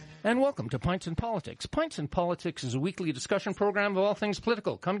And welcome to Pints and Politics. Pints and Politics is a weekly discussion program of all things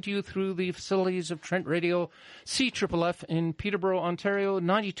political, coming to you through the facilities of Trent Radio, CFFF in Peterborough, Ontario,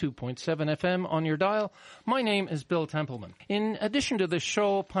 92.7 FM on your dial. My name is Bill Templeman. In addition to this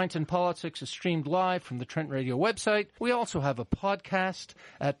show, Pints and Politics is streamed live from the Trent Radio website. We also have a podcast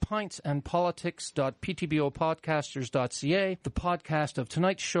at pintsandpolitics.ptbopodcasters.ca. The podcast of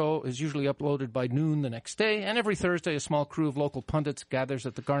tonight's show is usually uploaded by noon the next day, and every Thursday a small crew of local pundits gathers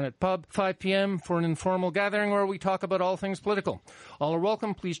at the Garnet Pub, 5 p.m. for an informal gathering where we talk about all things political. All are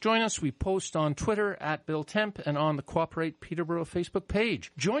welcome. Please join us. We post on Twitter at Bill Temp and on the Cooperate Peterborough Facebook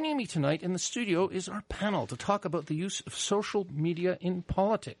page. Joining me tonight in the studio is our panel to talk about the use of social media in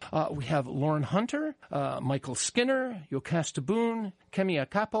politics. We have Lauren Hunter, Michael Skinner, Yocasta Boone, Kemi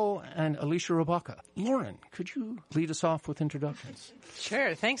Akapo, and Alicia Robaka. Lauren, could you lead us off with introductions?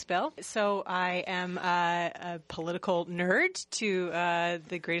 Sure. Thanks, Bill. So I am a political nerd to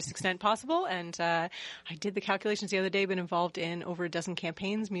the greatest extent possible, and I did the calculations the other day, been involved in over a dozen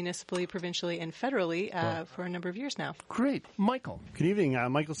campaigns, municipally, provincially, and federally for a number of years now. Great. Michael. Good evening.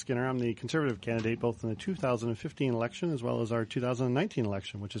 Michael Skinner. I'm the Conservative candidate both in the 2015 election as well as our 2019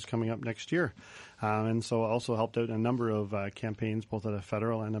 election, which is coming up next year. And so I also helped out in a number of campaigns, both at a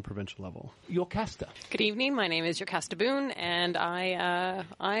federal and a provincial level. Yocasta. Good evening. My name is Yocasta Boone, and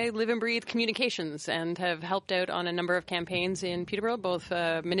I live and breathe communications and have helped out on a number of campaigns in Peterborough, both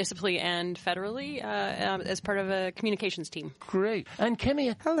municipally and federally, as part of a communications team. Great. And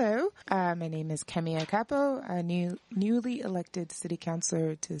Kemi. Hello. My name is Kemi Akapo, a newly elected city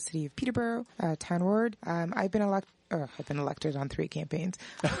councillor to the city of Peterborough, town ward. I've been elected on 3 campaigns.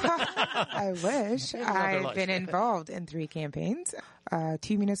 I wish. I've been involved in 3 campaigns.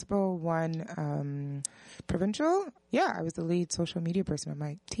 2 municipal, 1 provincial. Yeah, I was the lead social media person on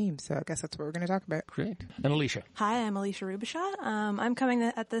my team, so I guess that's what we're going to talk about. Great. And Alicia. Hi, I'm Alicia Rubishaw. I'm coming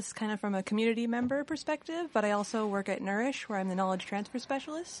at this kind of from a community member perspective, but I also work at Nourish, where I'm the knowledge transfer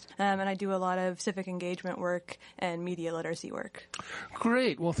specialist, and I do a lot of civic engagement work and media literacy work.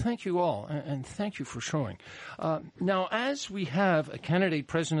 Great. Well, thank you all, and thank you for showing. Now, as we have a candidate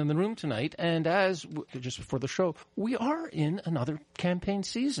present in the room tonight, and as, just before the show, we are in another campaign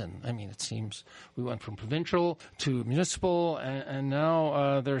season. I mean, it seems we went from provincial to municipal, and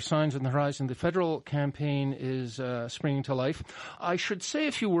now there are signs on the horizon. The federal campaign is springing to life. I should say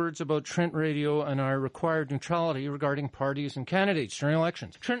a few words about Trent Radio and our required neutrality regarding parties and candidates during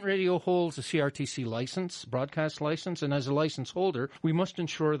elections. Trent Radio holds a CRTC license, broadcast license, and as a license holder, we must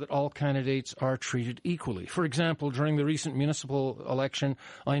ensure that all candidates are treated equally. For example, during the recent municipal election,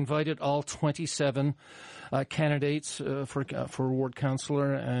 I invited all 27 candidates for ward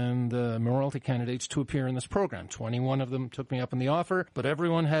councillor and mayoralty candidates to appear in this program. 21 of them took me up on the offer, but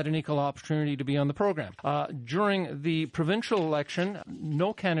everyone had an equal opportunity to be on the program. During the provincial election,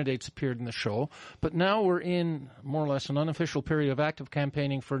 no candidates appeared in the show, but now we're in more or less an unofficial period of active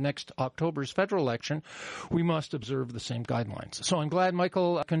campaigning for next October's federal election. We must observe the same guidelines. So I'm glad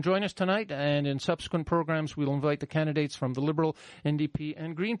Michael can join us tonight, and in subsequent programs we'll invite the candidates from the Liberal, NDP,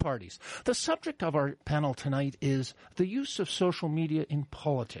 and Green parties. The subject of our panel tonight is the use of social media in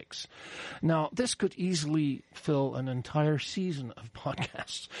politics. Now, this could easily fill an entire season of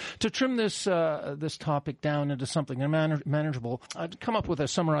podcasts. To trim this topic down into something manageable, I've come up with a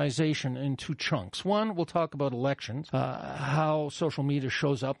summarization in 2 chunks. One, we'll talk about elections, how social media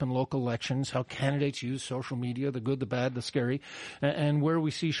shows up in local elections, how candidates use social media, the good, the bad, the scary, and where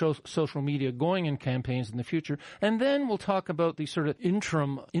we see social media going in campaigns in the future. And then we'll talk about the sort of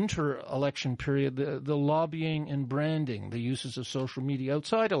inter-election period, the lobbying and branding, the uses of social media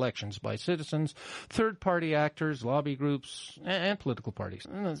outside elections by citizens, third-party actors, lobby groups, and political parties.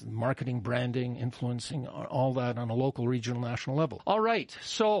 Marketing, branding, influencing, all that on a local, regional, national level. All right,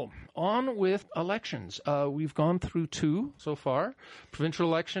 so on with elections. We've gone through 2 so far. Provincial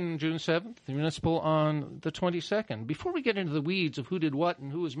election June 7th, the municipal on the 22nd. Before we get into the weeds of who did what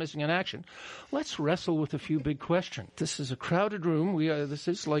and who was missing in action, let's wrestle with a few big questions. This is a crowded room. This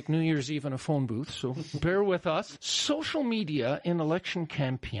is like New Year's Eve in a phone booth, so bear with us. Social media in election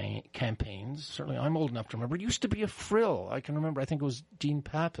campaigns, certainly I'm old enough to remember, it used to be a frill. I can remember, I think it was Dean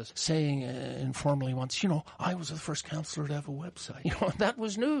Pappas saying informally once, I was the first councillor to have a website. That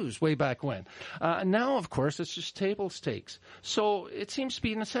was news way back when. Now, of course, it's just table stakes. So it seems to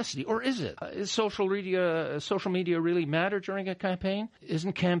be a necessity. Or is it? Is social media really matter during a campaign?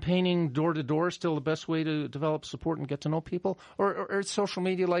 Isn't campaigning door-to-door still the best way to develop support and get to know people? Or is social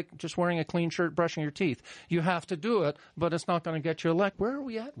media like just wearing a clean shirt, brushing your teeth? You have to do it, but it's not not going to get you elected. Where are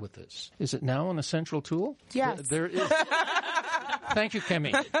we at with this? Is it now an essential tool? Yes. There is. Thank you,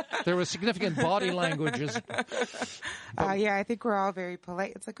 Kemi. There was significant body language. Yeah, I think we're all very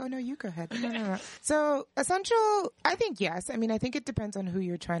polite. It's like, oh, no, you go ahead. No. So essential, I think yes. I mean, I think it depends on who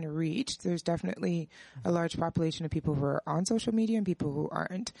you're trying to reach. There's definitely a large population of people who are on social media and people who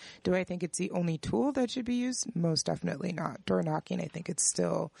aren't. Do I think it's the only tool that should be used? Most definitely not. Door knocking, I think it's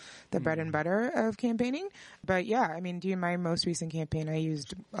still the bread and butter of campaigning. But yeah, I mean, during my most recent campaign, I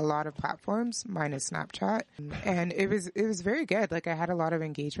used a lot of platforms, minus Snapchat. And it was very good. Like, I had a lot of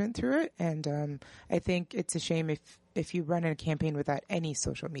engagement through it. And I think it's a shame if you run a campaign without any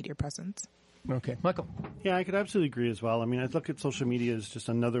social media presence. Okay. Michael? Yeah, I could absolutely agree as well. I mean, I look at social media as just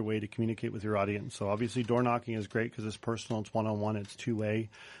another way to communicate with your audience. So obviously door knocking is great because it's personal, it's one-on-one, it's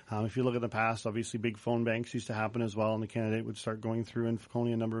two-way. If you look at the past, obviously big phone banks used to happen as well, and the candidate would start going through and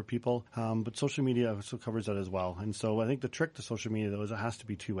phoning a number of people. But social media also covers that as well. And so I think the trick to social media, though, is it has to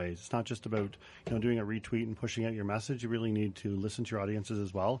be two ways. It's not just about, doing a retweet and pushing out your message. You really need to listen to your audiences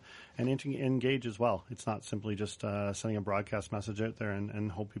as well and engage as well. It's not simply just sending a broadcast message out there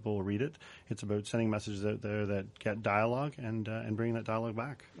and hope people will read it. It's about sending messages out there that get dialogue and bringing that dialogue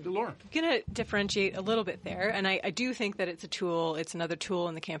back. Lauren? I'm going to differentiate a little bit there, and I do think that it's a tool. It's another tool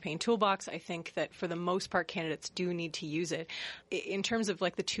in the campaign toolbox. I think that for the most part, candidates do need to use it. In terms of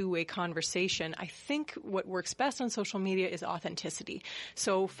like the two-way conversation, I think what works best on social media is authenticity.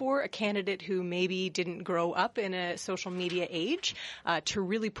 So for a candidate who maybe didn't grow up in a social media age, to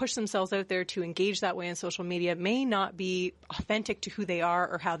really push themselves out there to engage that way in social media may not be authentic to who they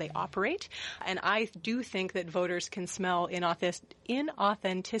are or how they operate. And I do think that voters can smell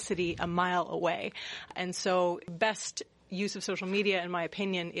inauthenticity a mile away. And so best use of social media, in my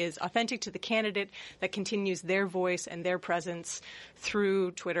opinion, is authentic to the candidate that continues their voice and their presence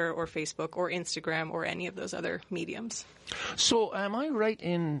through Twitter or Facebook or Instagram or any of those other mediums. So am I right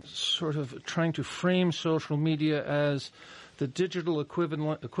in sort of trying to frame social media as the digital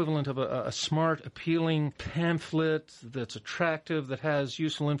equivalent of a smart, appealing pamphlet that's attractive, that has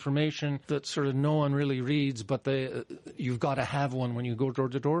useful information that sort of no one really reads, but you've got to have one when you go door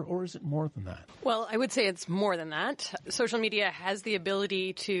to door? Or is it more than that? Well, I would say it's more than that. Social media has the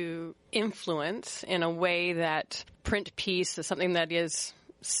ability to influence in a way that print piece is something that is,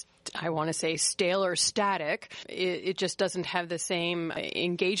 I want to say, stale or static. It just doesn't have the same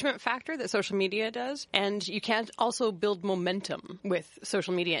engagement factor that social media does. And you can't also build momentum with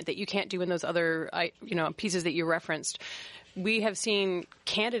social media that you can't do in those other, pieces that you referenced. We have seen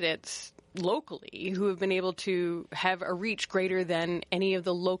candidates locally who have been able to have a reach greater than any of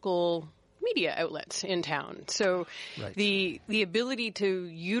the local media outlets in town. So right. The ability to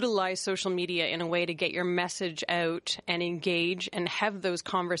utilize social media in a way to get your message out and engage and have those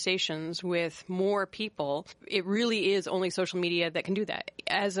conversations with more people, it really is only social media that can do that.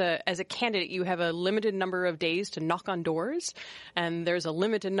 As a candidate, you have a limited number of days to knock on doors, and there's a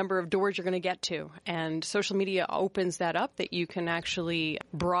limited number of doors you're going to get to. And social media opens that up, that you can actually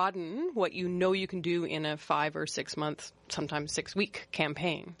broaden what you know you can do in a 5 or 6 month, sometimes 6 week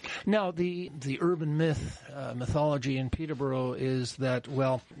campaign. Now, the urban mythology in Peterborough is that,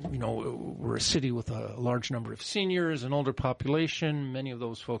 we're a city with a large number of seniors, an older population. Many of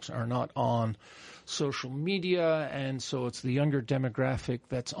those folks are not on social media, and so it's the younger demographic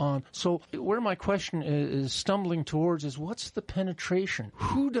that's on. So where my question is stumbling towards is, what's the penetration?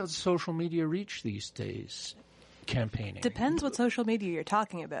 Who does social media reach these days? Campaigning. Depends what social media you're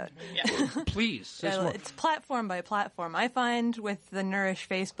talking about. Yeah. Please. It's platform by platform. I find with the Nourish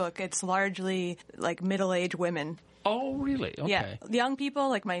Facebook, it's largely like middle-aged women. Oh, really? Okay. Yeah. Young people,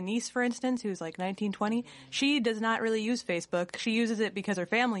 like my niece, for instance, who's like 19, 20, she does not really use Facebook. She uses it because her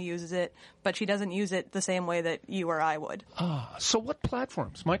family uses it, but she doesn't use it the same way that you or I would. So what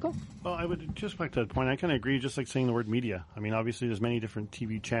platforms? Michael? Well, I would just back to that point. I kind of agree, just like saying the word media. I mean, obviously there's many different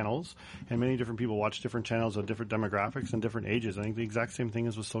TV channels, and many different people watch different channels of different demographics and different ages. I think the exact same thing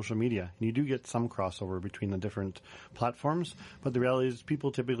is with social media. And you do get some crossover between the different platforms, but the reality is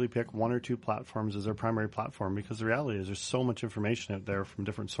people typically pick 1 or 2 platforms as their primary platform, because the reality is there's so much information out there from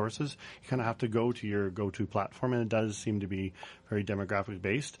different sources. You kind of have to go to your go-to platform, and it does seem to be very demographic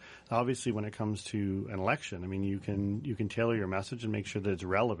based. Obviously, when it comes to an election, I mean, you can tailor your message and make sure that it's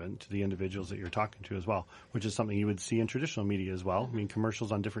relevant to the individuals that you're talking to as well, which is something you would see in traditional media as well. I mean,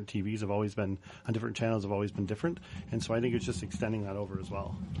 commercials on different TVs on different channels have always been different, and so I think it's just extending that over as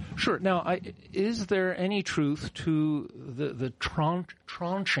well. Sure. Now, is there any truth to the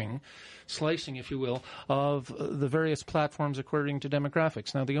tranching, slicing, if you will, of the various platforms according to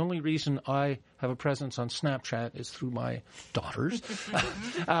demographics? Now, the only reason I have a presence on Snapchat is through my daughters,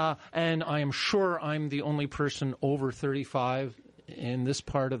 and I am sure I'm the only person over 35 in this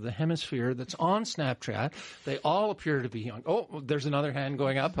part of the hemisphere that's on Snapchat. They all appear to be young. Oh, there's another hand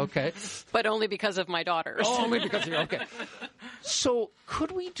going up. Okay. But only because of my daughters. Oh, only because of okay. So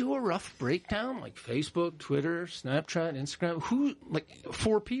could we do a rough breakdown, like Facebook, Twitter, Snapchat, Instagram? Who, like,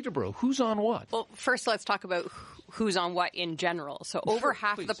 for Peterborough, who's on what? Well, first let's talk about who's on what in general. So over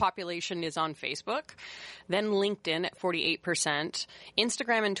half please. of the population is on Facebook, then LinkedIn at 48%.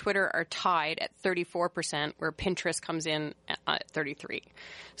 Instagram and Twitter are tied at 34%, where Pinterest comes in at 33%.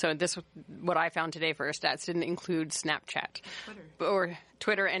 So this, what I found today for our stats, didn't include Snapchat.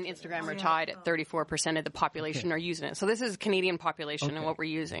 Twitter and Instagram are tied at 34% of the population are using it. So this is Canadian population and what we're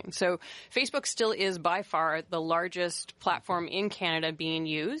using. So Facebook still is by far the largest platform in Canada being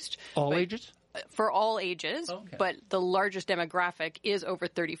used. All ages? For all ages, but the largest demographic is over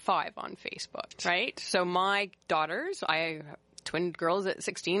 35 on Facebook, right? So my daughters, I have twin girls at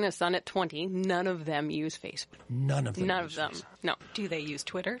 16, a son at 20, none of them use Facebook. None of them. No. Do they use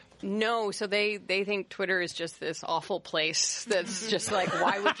Twitter? No, so they think Twitter is just this awful place that's just like,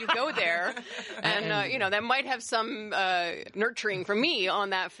 why would you go there? And, that might have some nurturing from me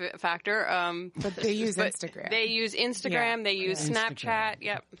on that factor. But they use Instagram. They use Instagram. They use Snapchat.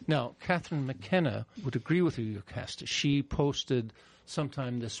 Yep. Now, Catherine McKenna would agree with you, Yocasta. She posted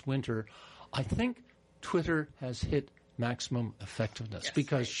sometime this winter, I think Twitter has hit maximum effectiveness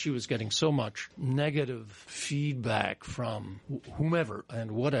because she was getting so much negative feedback from whomever and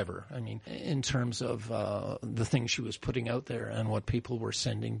whatever. I mean, in terms of the things she was putting out there and what people were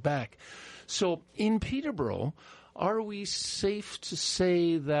sending back. So in Peterborough, are we safe to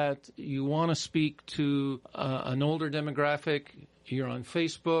say that you want to speak to an older demographic, you're on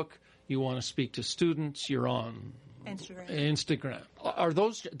Facebook, you want to speak to students, you're on Instagram.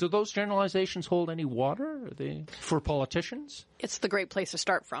 Do those generalizations hold any water? Are they for politicians? It's the great place to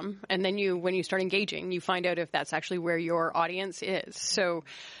start from. And then when you start engaging, you find out if that's actually where your audience is. So,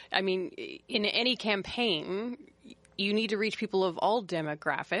 I mean, in any campaign, you need to reach people of all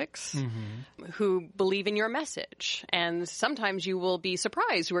demographics who believe in your message. And sometimes you will be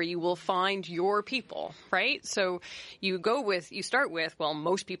surprised where you will find your people, right? So you start with, well,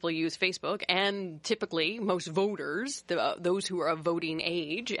 most people use Facebook, and typically most voters, those who are of voting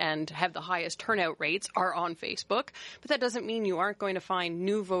age and have the highest turnout rates, are on Facebook. But that doesn't mean you aren't going to find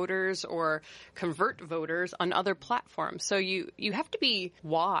new voters or convert voters on other platforms. So you have to be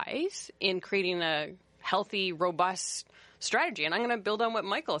wise in creating a healthy, robust strategy. And I'm going to build on what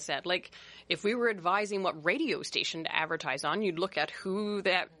Michael said. Like, if we were advising what radio station to advertise on, you'd look at who's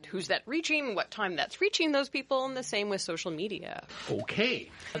that reaching, what time that's reaching those people, and the same with social media. Okay.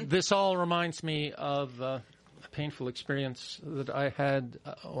 This all reminds me of a painful experience that I had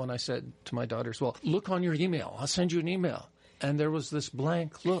when I said to my daughters, well, look on your email. I'll send you an email. And there was this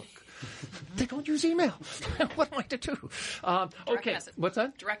blank look. They don't use email. What am I to do? Okay. Message. What's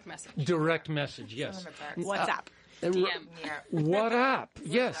that? Direct message. Direct message, yes. WhatsApp. DM. What app?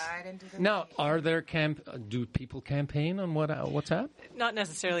 Yes. Now, do people campaign on WhatsApp? Not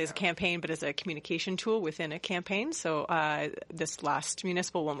necessarily as a campaign, but as a communication tool within a campaign. So this last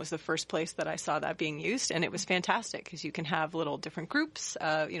municipal one was the first place that I saw that being used, and it was fantastic because you can have little different groups.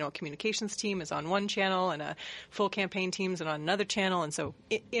 A communications team is on one channel, and a full campaign team's on another channel, and so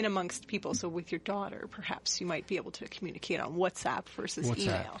in amongst people. So with your daughter, perhaps you might be able to communicate on WhatsApp versus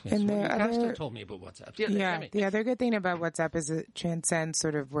email. Yes. And Yocasta told me about WhatsApp. The other good thing about WhatsApp is it transcends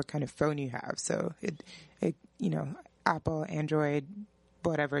sort of what kind of phone you have. So it Apple, Android,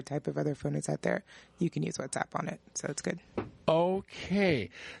 whatever type of other phone is out there, you can use WhatsApp on it. So it's good. Okay.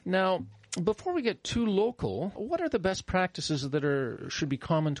 Now, before we get too local, what are the best practices that should be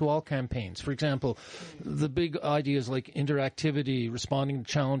common to all campaigns? For example, the big ideas like interactivity, responding to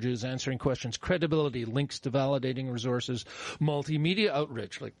challenges, answering questions, credibility, links to validating resources, multimedia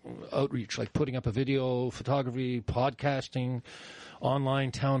outreach, like putting up a video, photography, podcasting,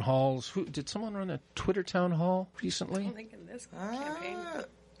 online town halls. Did someone run a Twitter town hall recently? I don't think in this campaign.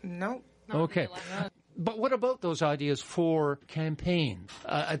 No. Okay. But what about those ideas for campaign?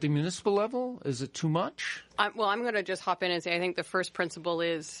 At the municipal level, is it too much? I'm going to just hop in and say I think the first principle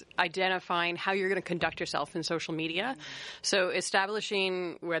is identifying how you're going to conduct yourself in social media. So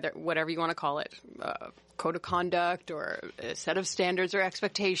establishing whatever you want to call it, code of conduct or a set of standards or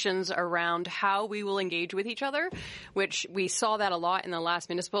expectations around how we will engage with each other, which we saw that a lot in the last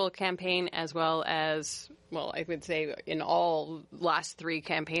municipal campaign as well as, well, I would say in all last 3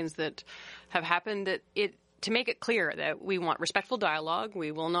 campaigns that have happened, that to make it clear that we want respectful dialogue,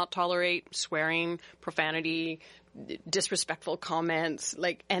 we will not tolerate swearing, profanity, disrespectful comments,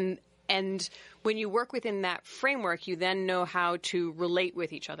 and when you work within that framework, you then know how to relate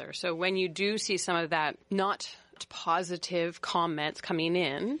with each other. So when you do see some of that not positive comments coming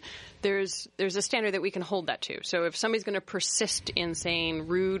in, there's a standard that we can hold that to. So if somebody's going to persist in saying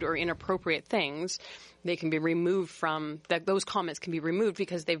rude or inappropriate things, they can be removed from that. Those comments can be removed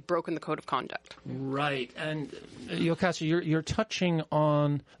because they've broken the code of conduct. Right. And Yokasa, you're touching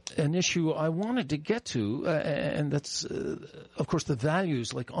on an issue I wanted to get to, and that's, of course, the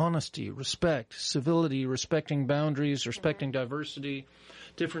values like honesty, respect, civility, respecting boundaries, respecting diversity,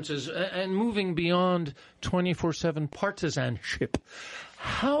 differences, and moving beyond 24/7 partisanship.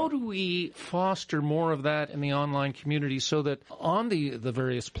 How do we foster more of that in the online community so that on the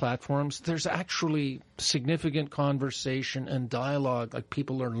various platforms, there's actually significant conversation and dialogue, like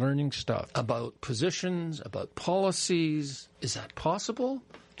people are learning stuff about positions, about policies? Is that possible?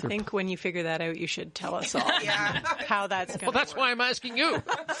 I think when you figure that out, you should tell us all how that's going to work. Well, that's why I'm asking you.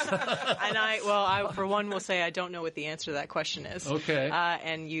 And I, for one, will say I don't know what the answer to that question is. Okay.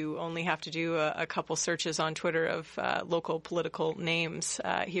 And you only have to do a couple searches on Twitter of local political names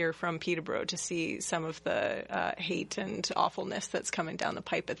here from Peterborough to see some of the hate and awfulness that's coming down the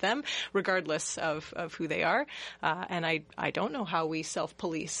pipe at them, regardless of who they are. And I don't know how we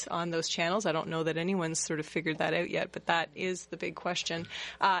self-police on those channels. I don't know that anyone's sort of figured that out yet, but that is the big question.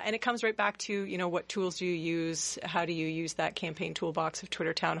 And it comes right back to, what tools do you use? How do you use that campaign toolbox of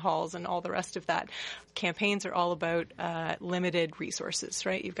Twitter town halls and all the rest of that? Campaigns are all about limited resources,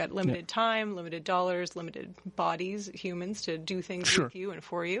 right? You've got limited time, limited dollars, limited bodies, humans to do things with you and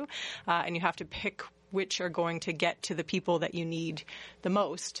for you. And you have to pick which are going to get to the people that you need the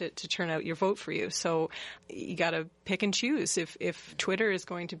most to turn out your vote for you. So you got to pick and choose. If Twitter is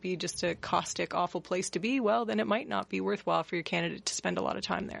going to be just a caustic, awful place to be, well, then it might not be worthwhile for your candidate to spend a lot of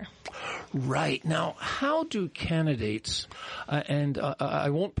time there. Right. Now, how do candidates, and I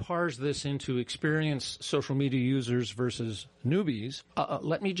won't parse this into experienced social media users versus newbies.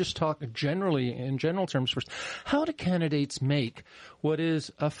 Let me just talk generally, in general terms first. How do candidates make what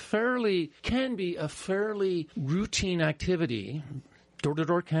can be a fairly routine activity,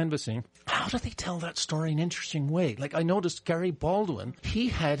 door-to-door canvassing? How do they tell that story in an interesting way? Like I noticed Gary Baldwin, he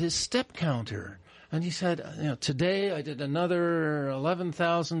had his step counter. And he said, today I did another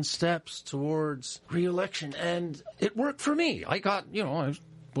 11,000 steps towards re-election. And it worked for me. I got, I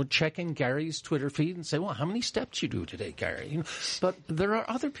would check in Gary's Twitter feed and say, well, how many steps you do today, Gary? But there are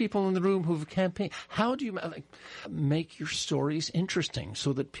other people in the room who've campaigned. How do you make your stories interesting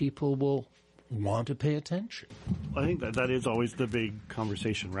so that people will want to pay attention? I think that is always the big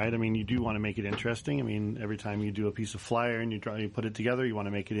conversation, right? I mean, you do want to make it interesting. I mean, every time you do a piece of flyer and you put it together, you want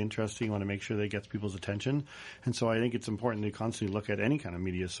to make it interesting. You want to make sure that it gets people's attention. And so I think it's important to constantly look at any kind of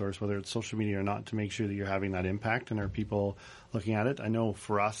media source, whether it's social media or not, to make sure that you're having that impact and are people looking at it. I know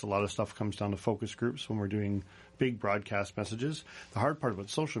for us, a lot of stuff comes down to focus groups when we're doing big broadcast messages. The hard part about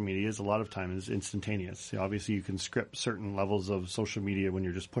social media is a lot of time is instantaneous. Obviously, you can script certain levels of social media when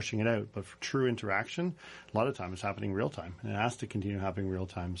you're just pushing it out, but for true interaction, a lot of time it's happening real time, and it has to continue happening real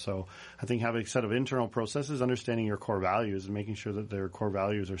time. So I think having a set of internal processes, understanding your core values and making sure that their core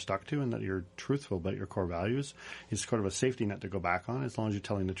values are stuck to and that you're truthful about your core values is sort of a safety net to go back on. As long as you're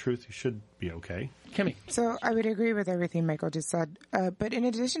telling the truth, you should be okay. Kimmy. So I would agree with everything Michael just said. But in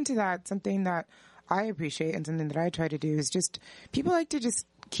addition to that, something that I appreciate and something that I try to do is just people like to just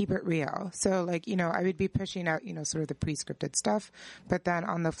keep it real. So I would be pushing out, sort of the pre-scripted stuff, but then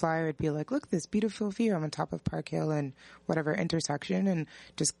on the fly I would be like, look, this beautiful view. I'm on top of Park Hill and whatever intersection and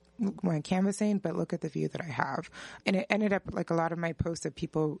just went canvassing, but look at the view that I have. And it ended up a lot of my posts that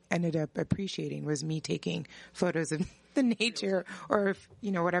people ended up appreciating was me taking photos of the nature or,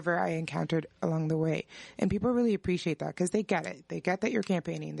 whatever I encountered along the way. And people really appreciate that because they get it. They get that you're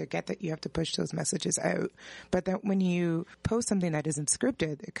campaigning. They get that you have to push those messages out. But that when you post something that isn't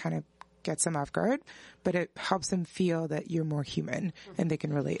scripted, it kind of gets them off guard, but it helps them feel that you're more human and they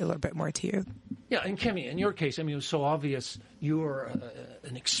can relate a little bit more to you. Yeah, and Kimmy, in your case, it was so obvious you're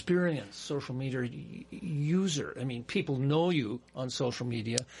an experienced social media user. People know you on social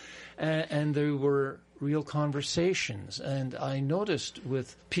media, and there were real conversations. And I noticed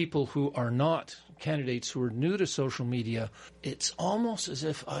with people who are not candidates who are new to social media, it's almost as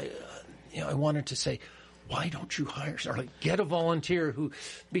if I wanted to say, why don't you hire or get a volunteer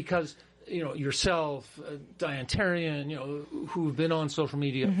because yourself, Diane Therrien, who've been on social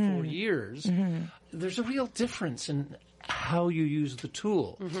media for years, there's a real difference in how you use the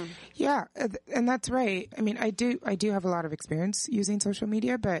tool. Yeah, and that's right. I mean, I do have a lot of experience using social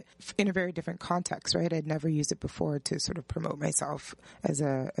media, but in a very different context, right? I'd never used it before to sort of promote myself as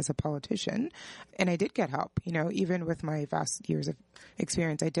a politician, and I did get help. Even with my vast years of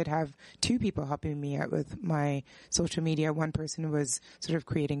experience, I did have two people helping me out with my social media. One person was sort of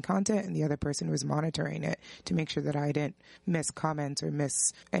creating content, and the other person was monitoring it to make sure that I didn't miss comments or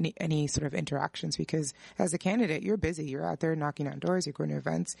miss any sort of interactions. Because as a candidate, you're busy. You're out there knocking on doors, you're going to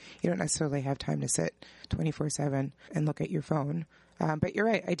events. You don't necessarily have time to sit 24/7 and look at your phone. But you're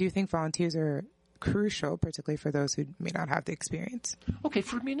right. I do think volunteers are crucial, particularly for those who may not have the experience. Okay,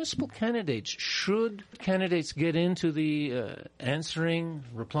 for municipal candidates, should candidates get into the answering,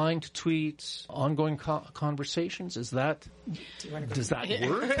 replying to tweets, ongoing conversations? Does that work?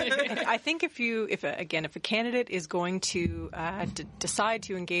 I think if a candidate is going to decide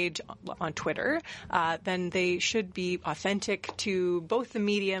to engage on Twitter, then they should be authentic to both the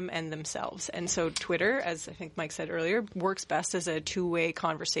medium and themselves. And so Twitter, as I think Mike said earlier, works best as a two-way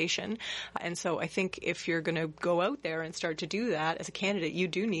conversation. And so I think if you're going to go out there and start to do that as a candidate, you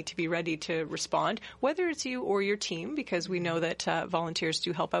do need to be ready to respond, whether it's you or your team, because we know that volunteers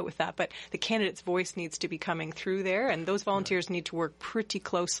do help out with that. But the candidate's voice needs to be coming through there, and those volunteers need to work pretty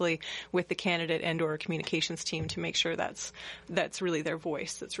closely with the candidate and or communications team to make sure that's really their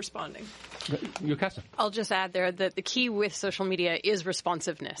voice that's responding. Yokasta. I'll just add there that the key with social media is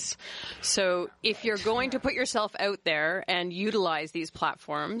responsiveness. So if you're going to put yourself out there and utilize these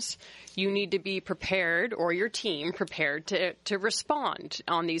platforms, you need to be prepared, or your team prepared, to respond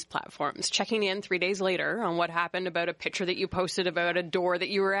on these platforms. Checking in 3 days later on what happened about a picture that you posted about a door that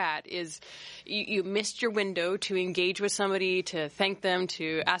you were at is you missed your window to engage with somebody, to thank them,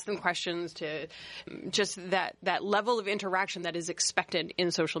 to ask them questions, to just that level of interaction that is expected in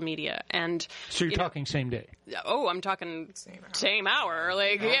social media. And so you're talking same day? Oh, I'm talking same hour.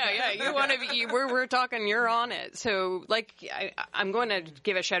 Like, yeah. You want to be? We're talking. You're on it. So, I'm going to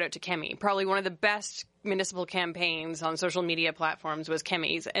give a shout out to Kemi. Probably one of the best municipal campaigns on social media platforms was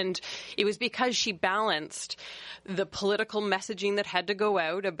Kemi's, and it was because she balanced the political messaging that had to go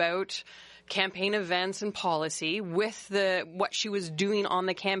out about campaign events and policy with what she was doing on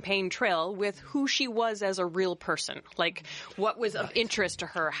the campaign trail with who she was as a real person, like what was of interest to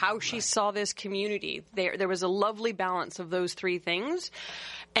her, how she saw this community. There was a lovely balance of those three things.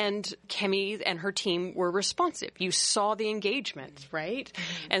 And Kemi and her team were responsive. You saw the engagement, right?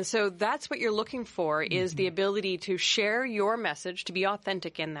 Mm-hmm. And so that's what you're looking for, is the ability to share your message, to be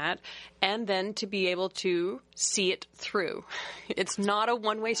authentic in that, and then to be able to see it through. It's not a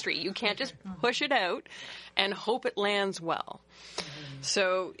one-way street. You can't just push it out and hope it lands well. Mm-hmm.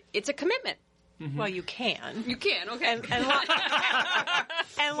 So it's a commitment. Mm-hmm. Well, you can. You can, okay.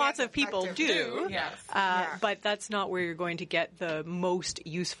 And lots of people do. Yes. But that's not where you're going to get the most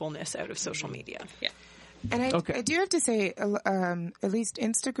usefulness out of social media. Yeah. And I do have to say, at least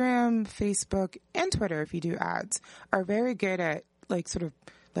Instagram, Facebook, and Twitter, if you do ads, are very good at this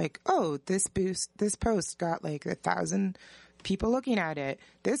post got 1,000 people looking at it.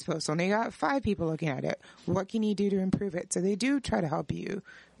 This post only got 5 people looking at it. What can you do to improve it? So they do try to help you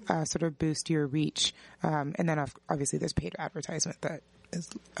sort of boost your reach. And then obviously there's paid advertisement that is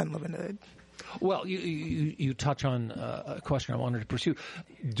unlimited. Well, you touch on a question I wanted to pursue.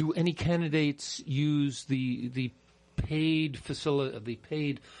 Do any candidates use the paid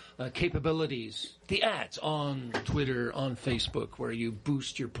capabilities, the ads on Twitter, on Facebook, where you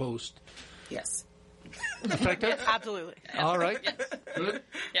boost your post? Yes. Effective? Absolutely. All right. Good.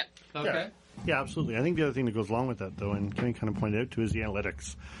 Yeah. Okay. Yeah, absolutely. I think the other thing that goes along with that, though, and Kenny kind of pointed out too, is the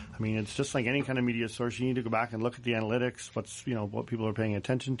analytics. I mean, it's just like any kind of media source. You need to go back and look at the analytics, what people are paying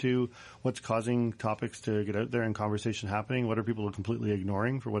attention to, what's causing topics to get out there and conversation happening, what are people completely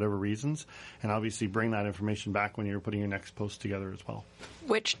ignoring for whatever reasons, and obviously bring that information back when you're putting your next post together as well.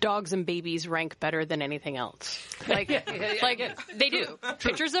 Which dogs and babies rank better than anything else? Like they do.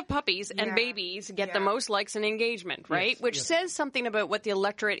 Pictures of puppies and babies get the most likes and engagement, right? Yes, Which says something about what the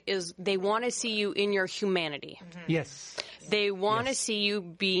electorate is. They want to see you in your humanity. Mm-hmm. Yes. They want to see you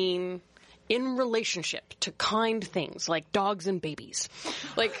being in relationship to kind things like dogs and babies.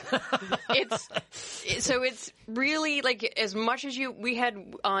 It's really as much as we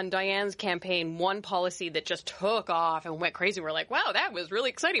had on Diane's campaign one policy that just took off and went crazy. We're like, wow, that was really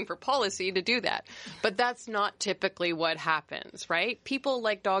exciting for policy to do that. But that's not typically what happens, right? People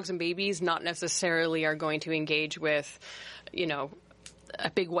like dogs and babies not necessarily are going to engage with, a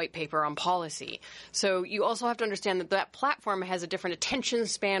big white paper on policy. So you also have to understand that that platform has a different attention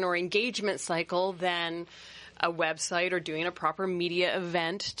span or engagement cycle than a website or doing a proper media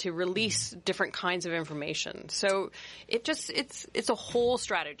event to release different kinds of information. So it's a whole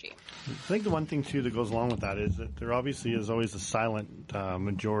strategy. I think the one thing, too, that goes along with that is that there obviously is always a silent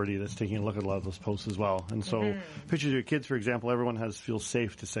majority that's taking a look at a lot of those posts as well. And so pictures of your kids, for example, everyone feels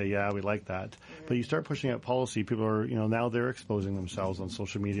safe to say, yeah, we like that. But you start pushing out policy, people are, now they're exposing themselves on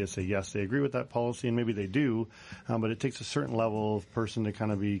social media, say, yes, they agree with that policy, and maybe they do, but it takes a certain level of person to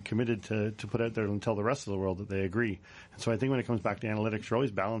kind of be committed to put out there and tell the rest of the world that they agree. And so I think when it comes back to analytics, you're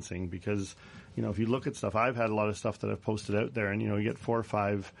always balancing because, if you look at stuff, I've had a lot of stuff that I've posted out there and, you get 4 or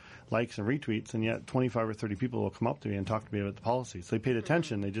 5 likes and retweets, and yet 25 or 30 people will come up to me and talk to me about the policy. So they paid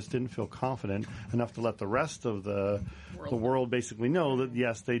attention. They just didn't feel confident enough to let the rest of the world basically know that,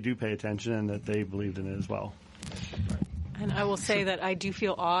 yes, they do pay attention and that they believed in it as well. And I will say that I do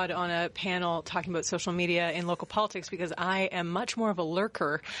feel odd on a panel talking about social media in local politics because I am much more of a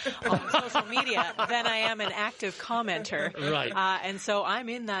lurker on social media than I am an active commenter. Right. And so I'm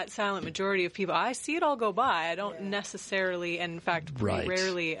in that silent majority of people. I see it all go by. I don't necessarily, and in fact, pretty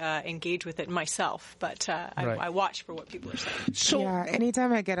rarely engage with it myself. But I watch for what people are saying. So yeah,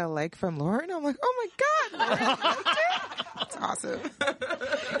 anytime I get a like from Lauren, I'm like, oh my God, Lauren liked it. That's awesome.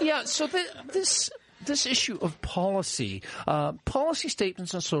 Yeah, so this issue of policy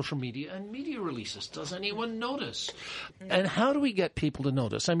statements on social media and media releases, does anyone notice? And how do we get people to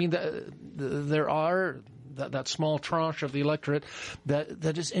notice? I mean, there are that small tranche of the electorate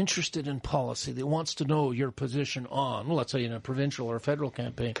that is interested in policy, that wants to know your position on, well, let's say in a provincial or a federal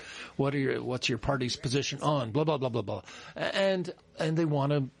campaign, what's your party's position on, blah, blah, blah, blah, blah. And they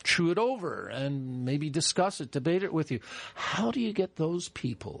want to chew it over and maybe discuss it, debate it with you. How do you get those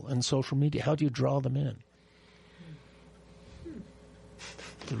people in social media? How do you draw them in?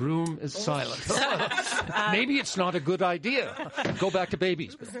 The room is silent. Maybe it's not a good idea. Go back to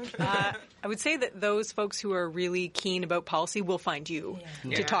babies. I would say that those folks who are really keen about policy will find you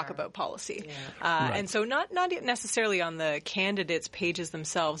to talk about policy. And so not necessarily on the candidates' pages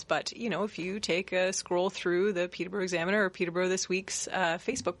themselves, but, if you take a scroll through the Peterborough Examiner or Peterborough This Week's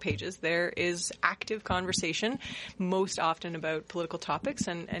Facebook pages, there is active conversation, most often about political topics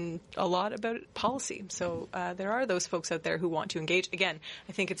and a lot about policy. So there are those folks out there who want to engage. Again,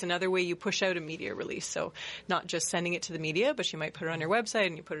 I think it's another way you push out a media release. So not just sending it to the media, but you might put it on your website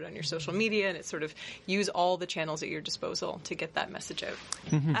and you put it on your social media, and it's sort of use all the channels at your disposal to get that message out.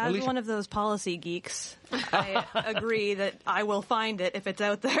 Mm-hmm. As one of those policy geeks, I agree that I will find it if it's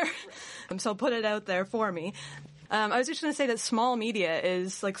out there. So put it out there for me. I was just going to say that small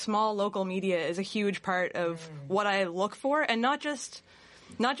local media is a huge part of what I look for, and not just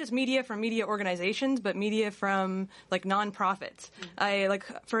media from media organizations, but media from nonprofits.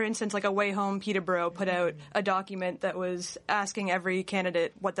 For instance, A Way Home Peterborough put out a document that was asking every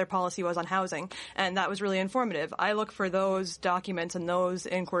candidate what their policy was on housing, and that was really informative. I look for those documents and those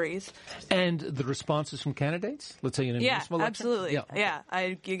inquiries. And the responses from candidates? Let's say in a municipal election? Absolutely.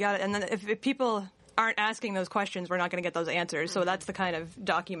 You got it. And then if people aren't asking those questions, we're not going to get those answers. So that's the kind of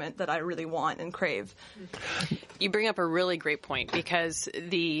document that I really want and crave. You bring up a really great point, because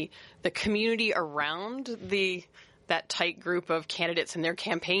the community around that tight group of candidates and their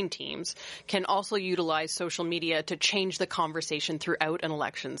campaign teams can also utilize social media to change the conversation throughout an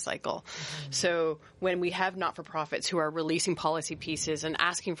election cycle. Mm-hmm. So when we have not-for-profits who are releasing policy pieces and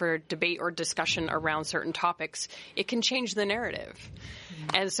asking for debate or discussion around certain topics, it can change the narrative.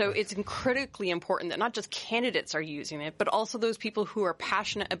 Mm-hmm. And so it's critically important that not just candidates are using it, but also those people who are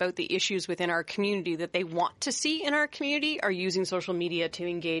passionate about the issues within our community that they want to see in our community are using social media to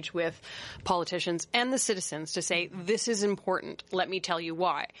engage with politicians and the citizens to say, this is important. Let me tell you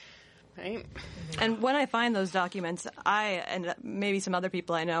why. Right? And when I find those documents, I and maybe some other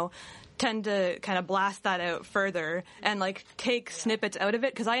people I know tend to kind of blast that out further and take snippets out of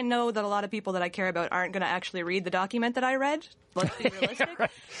it, because I know that a lot of people that I care about aren't going to actually read the document that I read. Let's be realistic.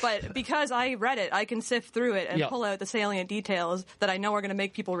 Right. But because I read it, I can sift through it and pull out the salient details that I know are going to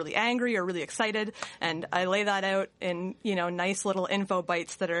make people really angry or really excited, and I lay that out in nice little info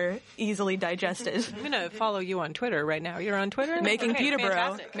bites that are easily digested. I'm going to follow you on Twitter right now. You're on Twitter? Making Peterborough.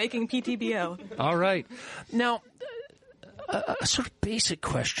 Fantastic. Making PTBO. All right. Now, a sort of basic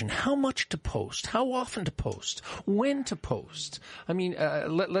question. How much to post? How often to post? When to post? I mean,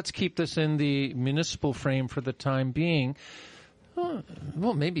 let's keep this in the municipal frame for the time being.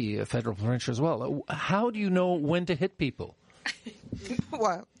 Well, maybe a federal provincial as well. How do you know when to hit people?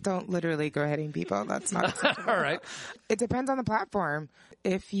 Well, don't literally go hitting people. That's not acceptable. All right. It depends on the platform.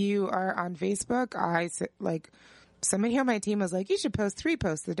 If you are on Facebook, somebody on my team was like, you should post 3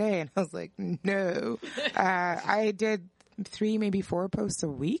 posts a day. And I was like, no. I did 3, maybe 4 posts a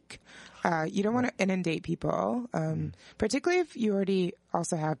week. You don't want to inundate people, particularly if you already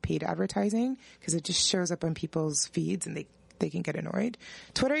also have paid advertising, because it just shows up on people's feeds and they can get annoyed.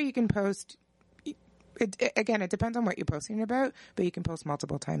 Twitter, you can post. Again, it depends on what you're posting about, but you can post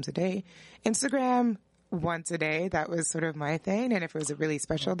multiple times a day. Instagram, once a day. That was sort of my thing. And if it was a really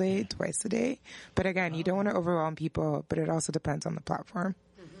special day, twice a day. But again, you don't want to overwhelm people, but it also depends on the platform.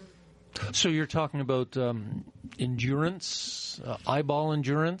 So you're talking about endurance, eyeball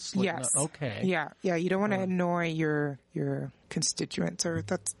endurance? Yes. Okay. Yeah. You don't want to annoy your constituents, or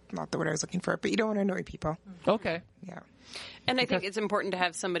that's not the word I was looking for, but you don't want to annoy people. Okay. Yeah. And I think it's important to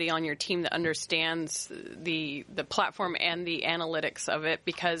have somebody on your team that understands the platform and the analytics of it,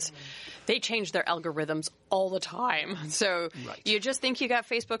 because they change their algorithms all the time. So you just think you got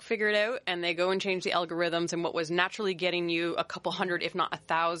Facebook figured out, and they go and change the algorithms, and what was naturally getting you a couple hundred, if not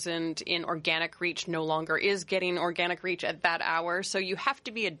 1,000 in organic reach no longer is getting organic reach at that hour. So you have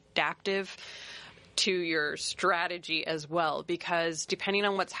to be adaptive to your strategy as well, because depending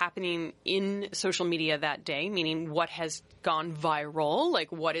on what's happening in social media that day, meaning what has gone viral, like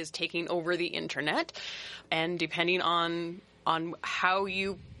what is taking over the internet, and depending on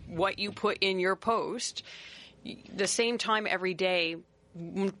what you put in your post, the same time every day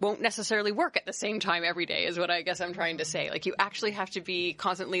won't necessarily work at the same time every day, is what I guess I'm trying to say. Like, you actually have to be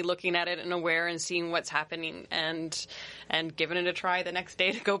constantly looking at it and aware and seeing what's happening, and giving it a try the next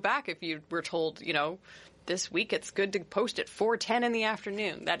day to go back if you were told, this week it's good to post at 4:10 in the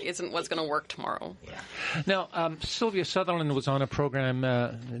afternoon. That isn't what's going to work tomorrow. Yeah. Now, Sylvia Sutherland was on a program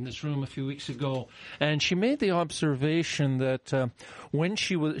in this room a few weeks ago, and she made the observation that when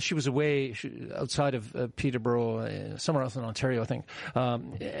she was away outside of Peterborough, somewhere else in Ontario, I think,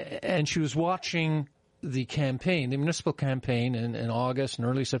 and she was watching the campaign, the municipal campaign in August and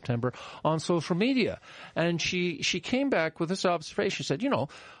early September on social media, and she came back with this observation. She said,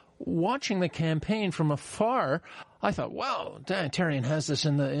 watching the campaign from afar, I thought, wow, Dan Therrien has this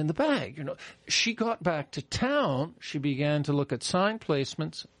in the bag. She got back to town. She began to look at sign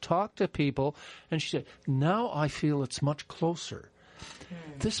placements, talk to people, and she said, now I feel it's much closer.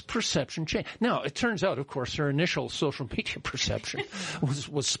 This perception changed. Now, it turns out, of course, her initial social media perception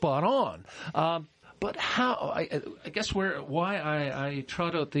was spot on. But how? I guess why I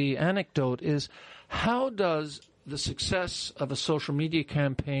trot out the anecdote is, how does the success of a social media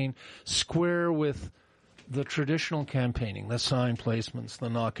campaign square with the traditional campaigning, the sign placements, the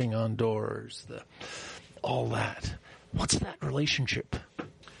knocking on doors, all that? What's that relationship?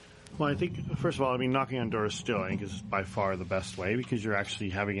 Well, I think, first of all, knocking on doors still, I think, is by far the best way, because you're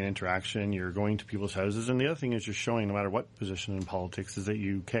actually having an interaction, you're going to people's houses, and the other thing is you're showing, no matter what position in politics, is that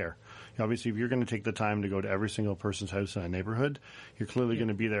you care. Obviously, if you're going to take the time to go to every single person's house in a neighborhood, you're clearly going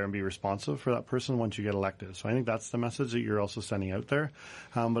to be there and be responsive for that person once you get elected. So I think that's the message that you're also sending out there.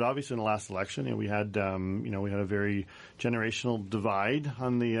 But obviously, in the last election, we had a very generational divide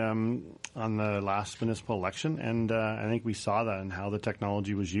on the last municipal election, and I think we saw that in how the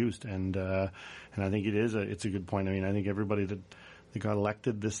technology was used, and I think it's a good point. I think everybody that got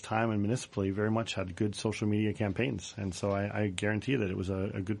elected this time and municipally very much had good social media campaigns. And so I guarantee that it was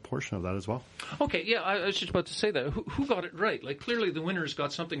a good portion of that as well. Okay, yeah, I was just about to say that. Who got it right? Like, clearly the winners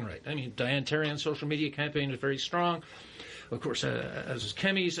got something right. Diane Therrien's social media campaign was very strong. Of course, as is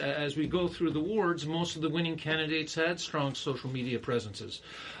Kemi's, as we go through the wards, most of the winning candidates had strong social media presences.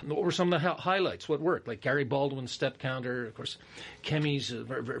 What were some of the highlights? What worked? Like Gary Baldwin's step counter. Of course, Kemi's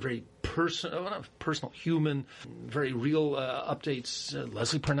very, very personal, human, very real updates.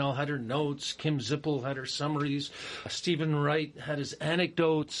 Leslie Parnell had her notes. Kim Zippel had her summaries. Stephen Wright had his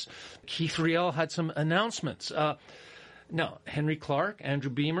anecdotes. Keith Riel had some announcements. Now, Henry Clark, Andrew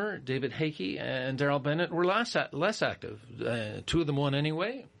Beamer, David Hakey, and Darrell Bennett were less active. 2 of them won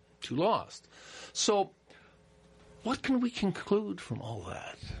anyway, 2 lost. So what can we conclude from all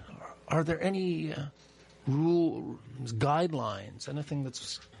that? Are there any rules, guidelines, anything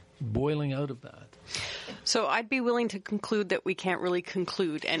that's boiling out of that? So I'd be willing to conclude that we can't really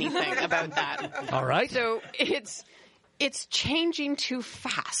conclude anything about that. All right. So it's changing too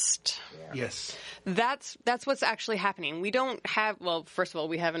fast. Yeah. Yes. That's what's actually happening. We don't have, well, first of all,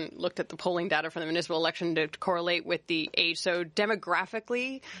 we haven't looked at the polling data from the municipal election to correlate with the age. So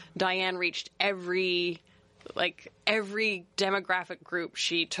demographically, Diane reached every like every demographic group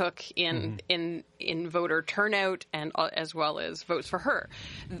she took in voter turnout and as well as votes for her.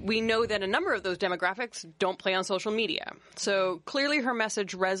 We know that a number of those demographics don't play on social media. So clearly her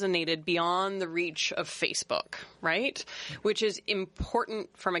message resonated beyond the reach of Facebook, right? Which is important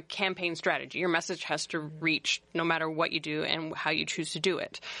from a campaign strategy. Your message has to reach no matter what you do and how you choose to do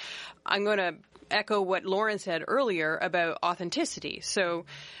it. I'm going to echo what Lauren said earlier about authenticity. So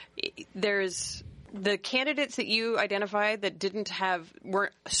there's the candidates that you identified that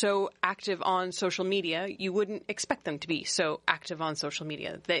weren't so active on social media, you wouldn't expect them to be so active on social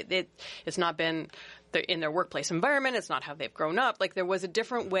media. It's not been in their workplace environment. It's not how they've grown up. Like, there was a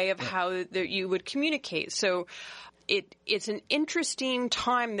different way of how you would communicate. So it's an interesting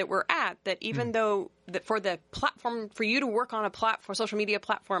time that we're at, that even though that for the platform, for you to work on a platform, social media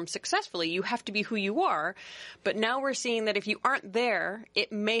platform successfully, you have to be who you are. But now we're seeing that if you aren't there,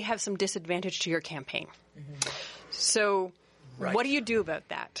 it may have some disadvantage to your campaign. So what do you do about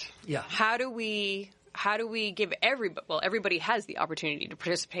that? Yeah. How do we give everybody has the opportunity to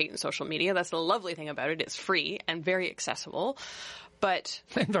participate in social media. That's the lovely thing about it. It's free and very accessible.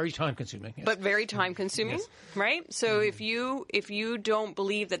 And very time consuming. Yes. But very time consuming, yes. Right? So if you don't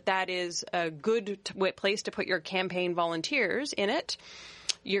believe that is a good place to put your campaign volunteers in it,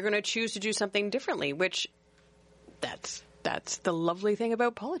 you're going to choose to do something differently, which that's the lovely thing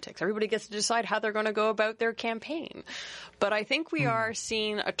about politics. Everybody gets to decide how they're going to go about their campaign. But I think we are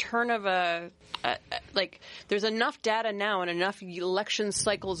seeing a turn of there's enough data now and enough election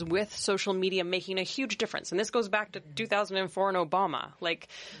cycles with social media making a huge difference. And this goes back to 2004 and Obama. Like,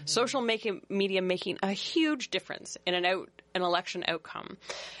 social media making a huge difference in an election outcome,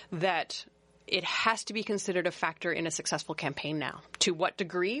 that it has to be considered a factor in a successful campaign now. To what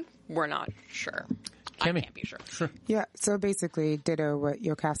degree, we're not sure. I can't be sure. Sure. Yeah, so basically ditto what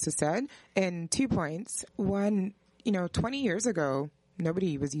Yocasta said. And 2 points. One, 20 years ago,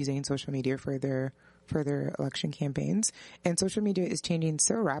 nobody was using social media for their election campaigns. And social media is changing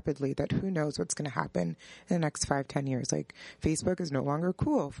so rapidly that who knows what's going to happen in the next 5-10 years. Like, Facebook is no longer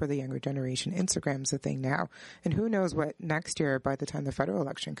cool for the younger generation. Instagram's the thing now. And who knows what next year, by the time the federal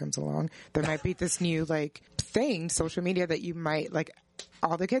election comes along, there might be this new, thing, social media, that you might,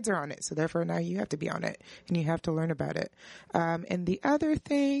 all the kids are on it. So therefore now you have to be on it and you have to learn about it. And the other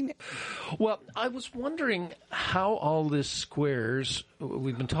thing. Well, I was wondering how all this squares,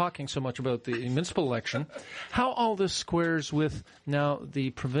 we've been talking so much about the municipal election, how all this squares with now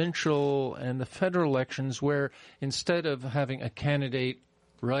the provincial and the federal elections, where instead of having a candidate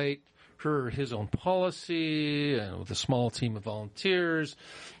write her or his own policy and with a small team of volunteers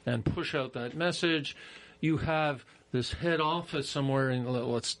and push out that message, you have this head office somewhere in,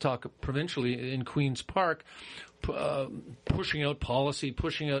 let's talk provincially, in Queen's Park, pushing out policy,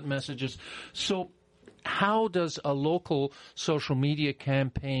 pushing out messages. So how does a local social media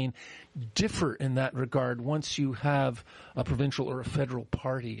campaign differ in that regard once you have a provincial or a federal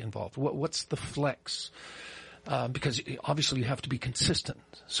party involved? What's the flex? Because obviously you have to be consistent.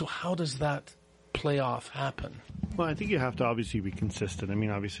 So how does that playoff happen? Well, I think you have to obviously be consistent. I mean,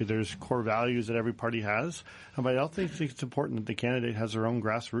 obviously there's core values that every party has, but I also think it's important that the candidate has their own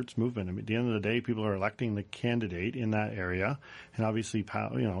grassroots movement. I mean, at the end of the day, people are electing the candidate in that area, and obviously,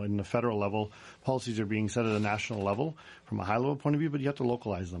 in the federal level, policies are being set at a national level from a high-level point of view, but you have to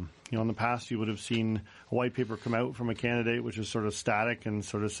localize them. In the past, you would have seen a white paper come out from a candidate which is sort of static and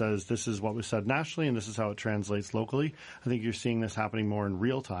sort of says this is what was said nationally and this is how it translates locally. I think you're seeing this happening more in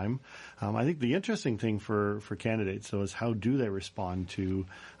real time. I think the interesting thing for candidates, though, is how do they respond to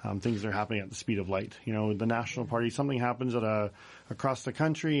things that are happening at the speed of light. The national party, something happens across the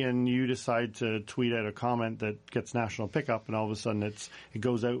country and you decide to tweet out a comment that gets national pickup, and all of a sudden it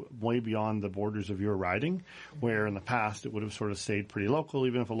goes out way beyond the borders of your riding, where in the past it would have sort of stayed pretty local.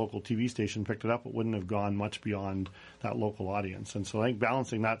 Even if a local TV station picked it up, it wouldn't have gone much beyond that local audience. And so I think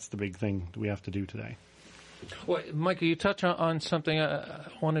balancing, that's the big thing that we have to do today. Well, Michael, you touch on something I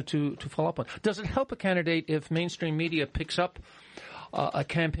wanted to follow up on. Does it help a candidate if mainstream media picks up a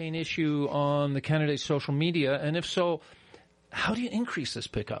campaign issue on the candidate's social media? And if so, how do you increase this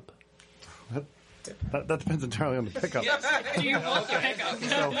pickup? That depends entirely on the pickup. Do you want the pickup?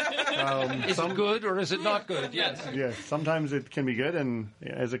 Is it good or is it not good? Yes. Yeah, sometimes it can be good, and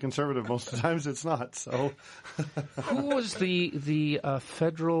as a conservative, most of the times it's not. So, who was the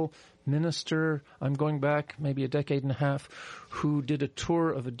federal minister, I'm going back maybe a decade and a half, who did a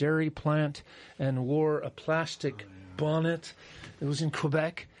tour of a dairy plant and wore a plastic bonnet? It was in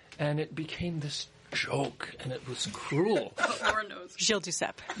Quebec, and it became this joke, and it was cruel. Lauren knows. Gilles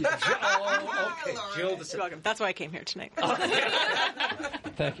Duceppe. Yeah, okay. Gilles Duceppe. Welcome. That's why I came here tonight.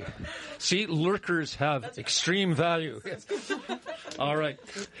 Thank you. See, lurkers have extreme value. All right.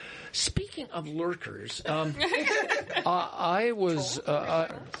 Speaking of lurkers, I was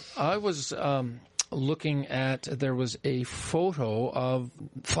looking at, there was a photo of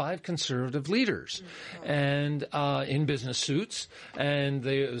 5 conservative leaders, and in business suits, and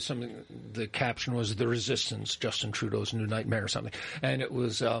the caption was "The Resistance: Justin Trudeau's New Nightmare" or something, and it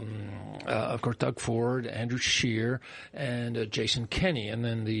was of course Doug Ford, Andrew Scheer, and Jason Kenney, and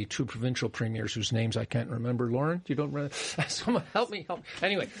then the 2 provincial premiers whose names I can't remember. Lauren, you don't remember? Someone help me.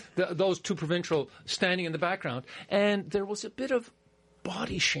 Anyway, those 2 provincial standing in the background, and there was a bit of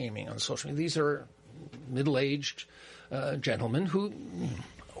body shaming on social media. These are middle-aged gentlemen who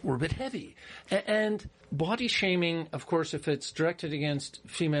were a bit heavy. And body shaming, of course, if it's directed against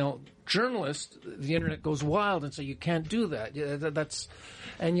female journalists, the internet goes wild and so you can't do that.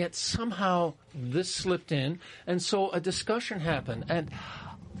 And yet somehow this slipped in, and so a discussion happened. And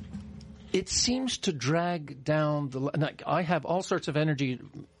it seems to drag down I have all sorts of energy.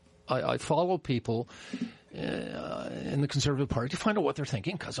 I follow people in the Conservative Party to find out what they're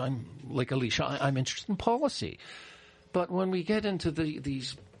thinking, because I'm like Alicia, I'm interested in policy. But when we get into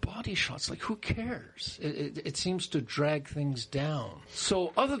these body shots, like, who cares? It seems to drag things down.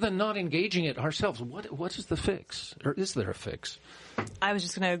 So other than not engaging it ourselves, what is the fix? Or is there a fix? I was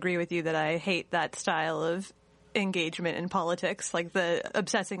just going to agree with you that I hate that style of engagement in politics, like the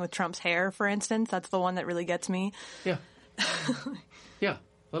obsessing with Trump's hair, for instance. That's the one that really gets me. Yeah. Yeah.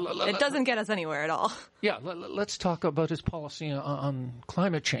 It doesn't get us anywhere at all. Yeah, let's talk about his policy on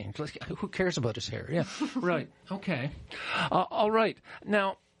climate change. Who cares about his hair? Yeah, right. Okay. All right.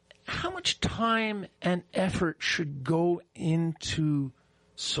 Now, how much time and effort should go into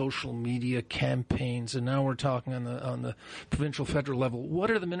social media campaigns? And now we're talking on the provincial, federal level. What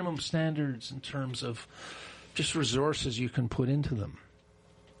are the minimum standards in terms of just resources you can put into them?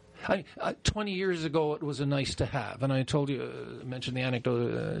 20 years ago, it was a nice to have. And I told you, mentioned the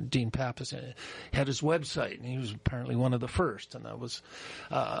anecdote, Dean Pappas had his website, and he was apparently one of the first. And that was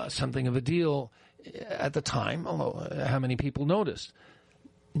something of a deal at the time, although how many people noticed.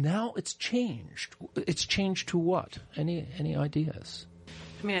 Now it's changed. It's changed to what? Any ideas?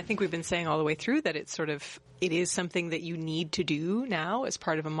 I mean, I think we've been saying all the way through that it is something that you need to do now as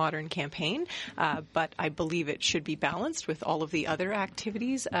part of a modern campaign, but I believe it should be balanced with all of the other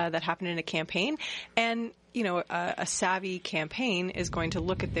activities that happen in a campaign. And, you know, a savvy campaign is going to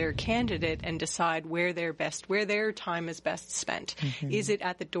look at their candidate and decide where their time is best spent. Mm-hmm. Is it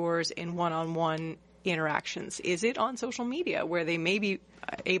at the doors in one-on-one interactions? Is it on social media where they may be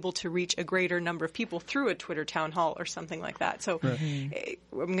able to reach a greater number of people through a Twitter town hall or something like that? So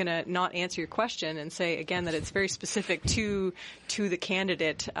I'm going to not answer your question and say again that it's very specific to the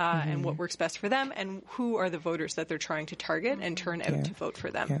candidate and what works best for them and who are the voters that they're trying to target and turn out to vote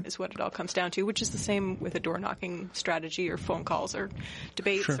for them is what it all comes down to, which is the same with a door knocking strategy or phone calls or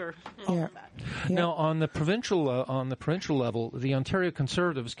debates or all of that. Yeah. Now on the provincial level, the Ontario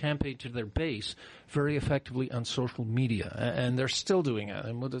Conservatives campaigned to their base very effectively on social media, and they're still doing it.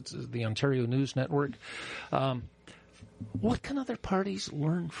 And it's the Ontario News Network. What can other parties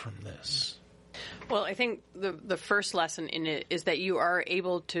learn from this? Well, I think the first lesson in it is that you are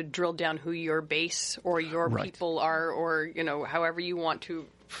able to drill down who your base or your people are, or, you know, however you want to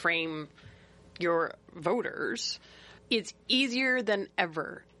frame your voters. It's easier than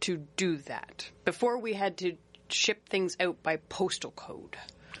ever to do that. Before, we had to ship things out by postal code.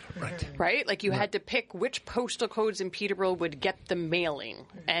 Right? Like you had to pick which postal codes in Peterborough would get the mailing.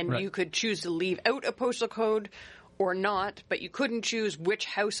 And you could choose to leave out a postal code or not, but you couldn't choose which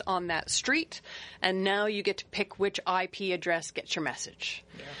house on that street. And now you get to pick which IP address gets your message.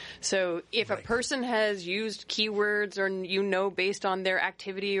 Yeah. So if a person has used keywords or, you know, based on their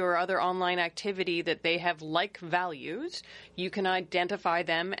activity or other online activity that they have like values, you can identify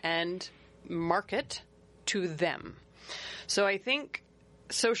them and market to them. So I think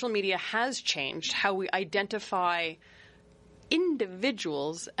social media has changed how we identify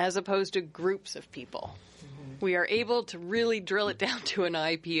individuals as opposed to groups of people. Mm-hmm. We are able to really drill it down to an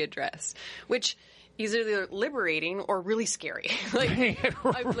IP address, which is either liberating or really scary.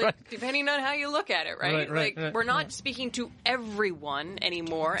 like, depending on how you look at it, right? We're not speaking to everyone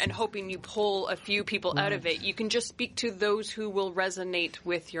anymore and hoping you pull a few people out of it. You can just speak to those who will resonate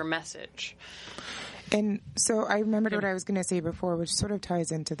with your message. And so I remembered what I was going to say before, which sort of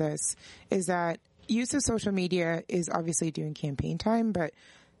ties into this, is that use of social media is obviously during campaign time, but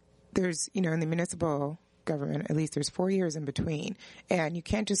there's, you know, in the municipal government, at least there's 4 years in between, and you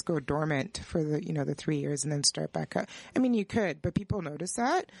can't just go dormant for the 3 years and then start back up. I mean, you could, but people notice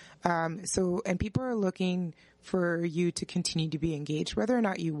that. And people are looking for you to continue to be engaged, whether or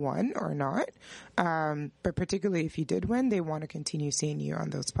not you won or not. But particularly if you did win, they want to continue seeing you on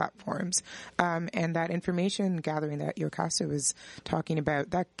those platforms. And that information gathering that Yokasta was talking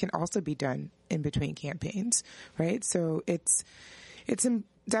about, that can also be done in between campaigns, right? So it's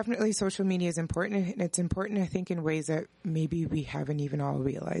definitely social media is important, and it's important, I think, in ways that maybe we haven't even all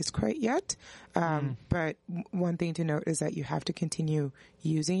realized quite yet. But one thing to note is that you have to continue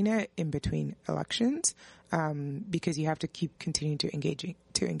using it in between elections, because you have to keep continuing to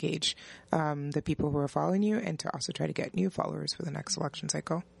engage the people who are following you, and to also try to get new followers for the next election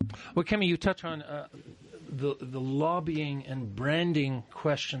cycle. Well, Kemi, you touch on the lobbying and branding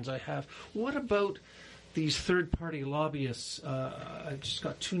questions I have. What about these third-party lobbyists? I've just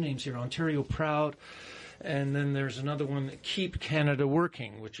got two names here, Ontario Proud, and then there's another one, Keep Canada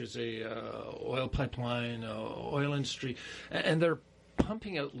Working, which is a oil pipeline, oil industry, and they're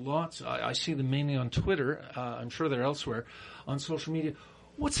pumping out lots. I see them mainly on Twitter. I'm sure they're elsewhere on social media.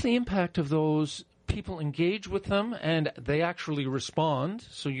 What's the impact of those? People engage with them, and they actually respond,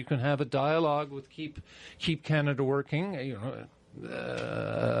 so you can have a dialogue with Keep Canada Working, an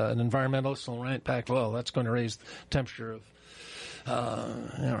environmentalist will rant back, well, that's going to raise the temperature of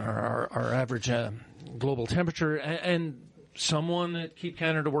our average global temperature. And someone at Keep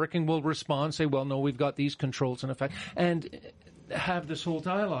Canada Working will respond, say, well, no, we've got these controls in effect, and have this whole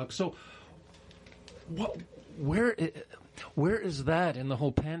dialogue. So where is that in the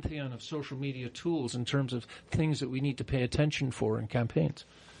whole pantheon of social media tools in terms of things that we need to pay attention for in campaigns?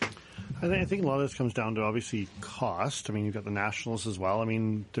 I think a lot of this comes down to, obviously, cost. I mean, you've got the nationalists as well. I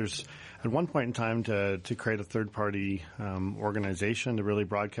mean, there's at one point in time to create a third-party organization to really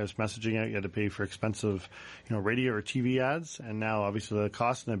broadcast messaging out, you had to pay for expensive, radio or TV ads. And now, obviously, the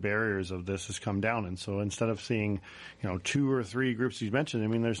cost and the barriers of this has come down. And so instead of seeing, 2 or 3 groups you mentioned, I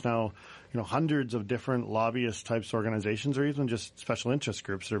mean, there's now, hundreds of different lobbyist types organizations, or even just special interest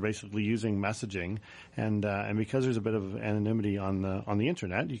groups that are basically using messaging. And because there's a bit of anonymity on the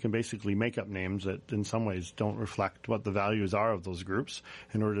internet, you can basically make up names that in some ways don't reflect what the values are of those groups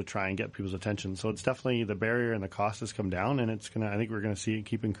in order to try and get people's attention. So it's definitely, the barrier and the cost has come down, and I think we're going to see it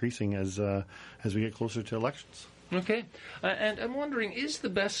keep increasing as we get closer to elections. Okay. And I'm wondering, is the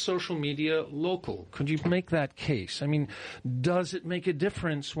best social media local? Could you make that case? I mean, does it make a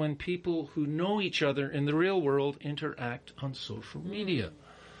difference when people who know each other in the real world interact on social media?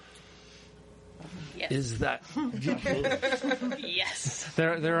 Yes. Is that... Yes.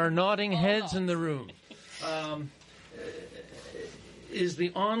 There are nodding heads in the room. Is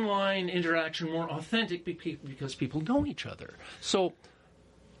the online interaction more authentic because people know each other? So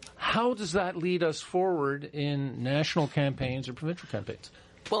how does that lead us forward in national campaigns or provincial campaigns?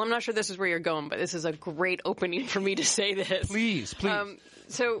 Well, I'm not sure this is where you're going, but this is a great opening for me to say this. Please.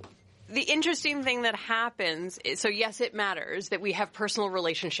 So the interesting thing that happens is, so yes, it matters that we have personal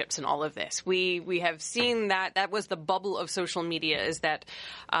relationships in all of this. We have seen that was the bubble of social media, is that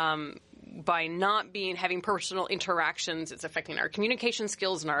by not having personal interactions, it's affecting our communication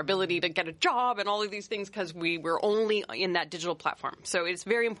skills and our ability to get a job and all of these things because we were only in that digital platform. So it's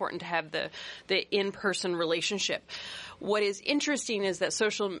very important to have the in-person relationship. What is interesting is that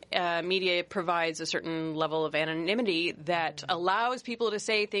social media provides a certain level of anonymity that allows people to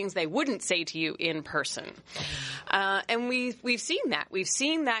say things they wouldn't say to you in person. And we've seen that. We've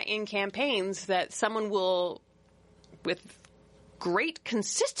seen that in campaigns, that someone will, with great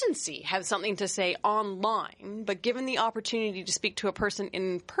consistency, have something to say online, but given the opportunity to speak to a person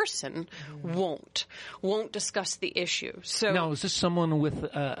in person, won't discuss the issue. So now, is this someone with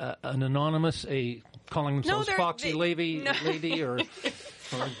an anonymous, calling themselves Foxy Lady or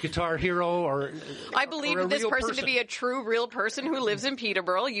a guitar hero, or I believe this person to be a true, real person who lives in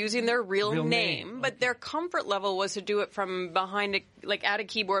Peterborough using their real name. But their comfort level was to do it from behind at a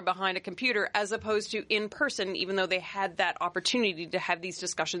keyboard behind a computer, as opposed to in person, even though they had that opportunity to have these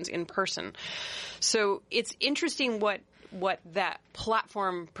discussions in person. So it's interesting what that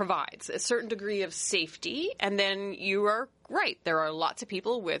platform provides, a certain degree of safety. And then you are right, there are lots of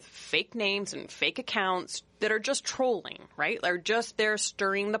people with fake names and fake accounts that are just trolling, right? They're just there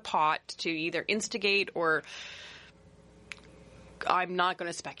stirring the pot to either instigate or, I'm not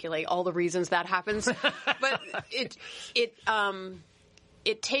going to speculate all the reasons that happens, but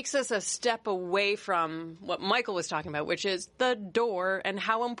it takes us a step away from what Michael was talking about, which is the door and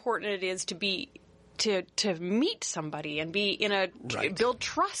how important it is to meet somebody and build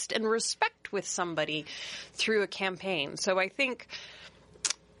trust and respect with somebody through a campaign. So I think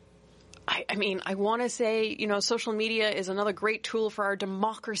I mean, I want to say, social media is another great tool for our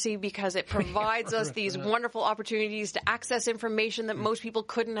democracy because it provides us these wonderful opportunities to access information that most people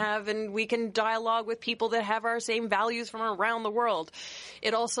couldn't have, and we can dialogue with people that have our same values from around the world.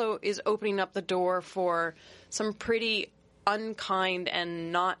 It also is opening up the door for some pretty unkind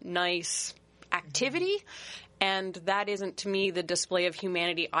and not nice activity. And that isn't, to me, the display of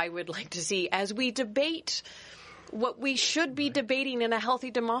humanity I would like to see as we debate what we should be debating in a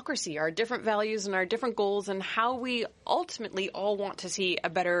healthy democracy, our different values and our different goals, and how we ultimately all want to see a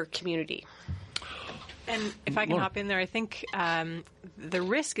better community. And if I can hop in there, I think the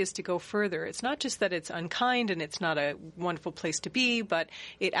risk is to go further. It's not just that it's unkind and it's not a wonderful place to be, but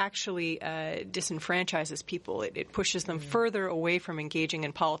it actually disenfranchises people. It pushes them further away from engaging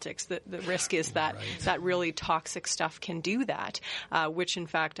in politics. The risk is that that really toxic stuff can do that, which in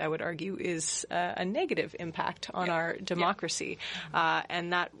fact I would argue is a negative impact on our democracy.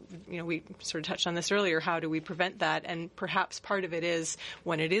 And that, we sort of touched on this earlier, how do we prevent that? And perhaps part of it is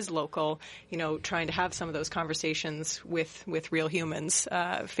when it is local, trying to have some of those conversations with real humans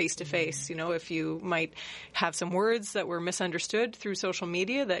face to face. If you might have some words that were misunderstood through social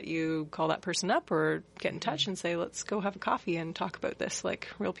media, that you call that person up or get in touch and say, let's go have a coffee and talk about this like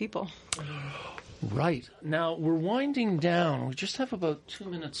real people. Right. Now, we're winding down. We just have about 2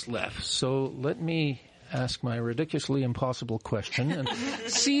 minutes left. So let me ask my ridiculously impossible question and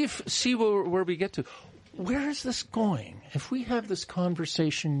see where we get to. Where is this going? If we have this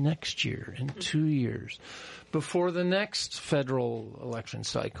conversation next year, in 2 years, before the next federal election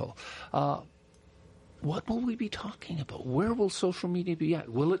cycle, what will we be talking about? Where will social media be at?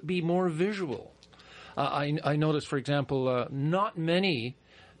 Will it be more visual? I noticed, for example, not many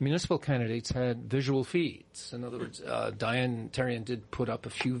municipal candidates had visual feeds. In other words, Diane Therrien did put up a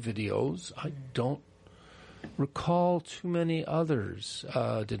few videos. I don't recall too many others.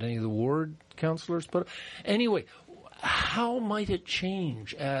 Did any of the ward councillors put up? Anyway, how might it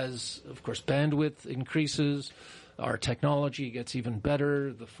change as, of course, bandwidth increases, our technology gets even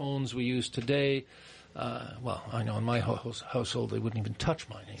better, the phones we use today? Well, I know in my household they wouldn't even touch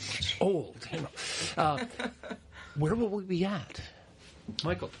mine anymore. It's old, Where will we be at?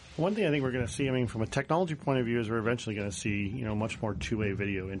 Michael. One thing I think we're going to see, from a technology point of view, is we're eventually going to see, much more two-way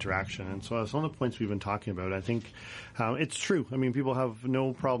video interaction. And so some of the points we've been talking about, I think it's true. People have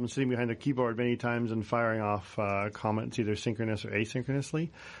no problem sitting behind a keyboard many times and firing off comments either synchronous or asynchronously.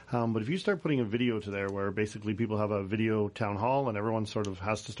 But if you start putting a video to there where basically people have a video town hall and everyone sort of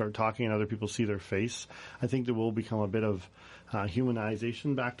has to start talking and other people see their face, I think there will become a bit of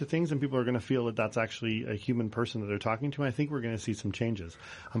humanization back to things, and people are going to feel that that's actually a human person that they're talking to. I think we're going to see some changes.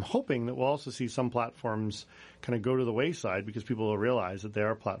 I'm hoping that we'll also see some platforms kind of go to the wayside because people will realize that there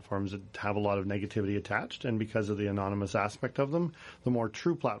are platforms that have a lot of negativity attached, and because of the anonymous aspect of them, the more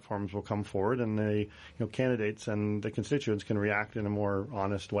true platforms will come forward, and the candidates and the constituents can react in a more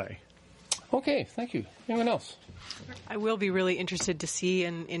honest way. Okay, thank you. Anyone else? I will be really interested to see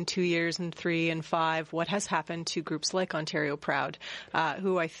in 2 years and 3 and 5 what has happened to groups like Ontario Proud,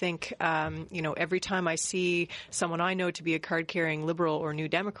 who I think, every time I see someone I know to be a card-carrying Liberal or New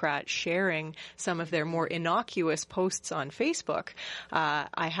Democrat sharing some of their more innocuous posts on Facebook,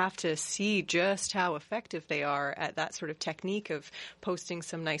 I have to see just how effective they are at that sort of technique of posting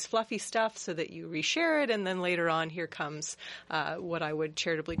some nice fluffy stuff so that you reshare it, and then later on here comes what I would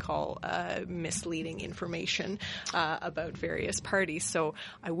charitably call misleading information about various parties. So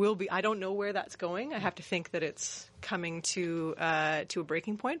I don't know where that's going. I have to think that it's coming to a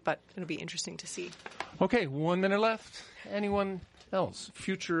breaking point, but it'll be interesting to see. Okay, 1 minute left. Anyone else?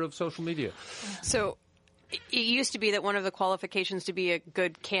 Future of social media. So it used to be that one of the qualifications to be a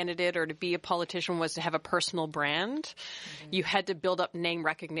good candidate or to be a politician was to have a personal brand. Mm-hmm. You had to build up name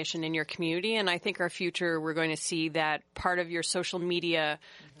recognition in your community, and I think our future, we're going to see that part of your social media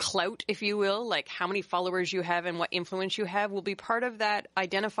clout, if you will, like how many followers you have and what influence you have, will be part of that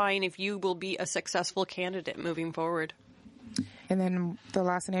identifying if you will be a successful candidate moving forward. And then the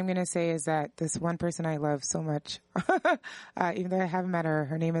last thing I'm going to say is that this one person I love so much, even though I haven't met her,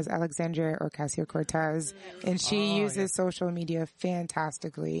 her name is Alexandria Ocasio-Cortez, and she uses social media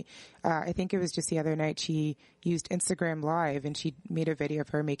fantastically. I think it was just the other night she used Instagram Live, and she made a video of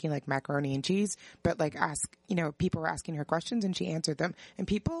her making like macaroni and cheese, but like people were asking her questions and she answered them, and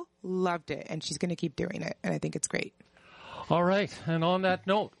people loved it, and she's going to keep doing it, and I think it's great. All right. And on that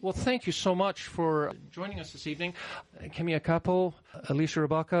note, well, thank you so much for joining us this evening. Kemia Capo, Alicia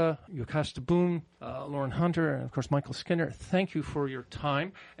Rabaka, Yocasta Boone, Lauren Hunter, and of course Michael Skinner, thank you for your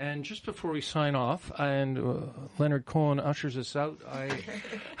time. And just before we sign off, and Leonard Cohen ushers us out, I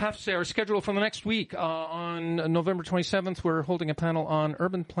have to say our schedule for the next week. On November 27th, we're holding a panel on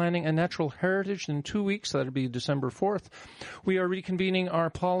urban planning and natural heritage. In 2 weeks, that'll be December 4th. We are reconvening our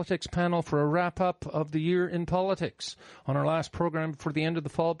politics panel for a wrap-up of the year in politics on our last program for the end of the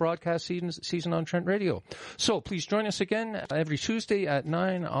fall broadcast season on Trent Radio. So please join us again every Tuesday at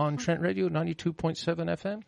 9 on Trent Radio, 92.7 FM.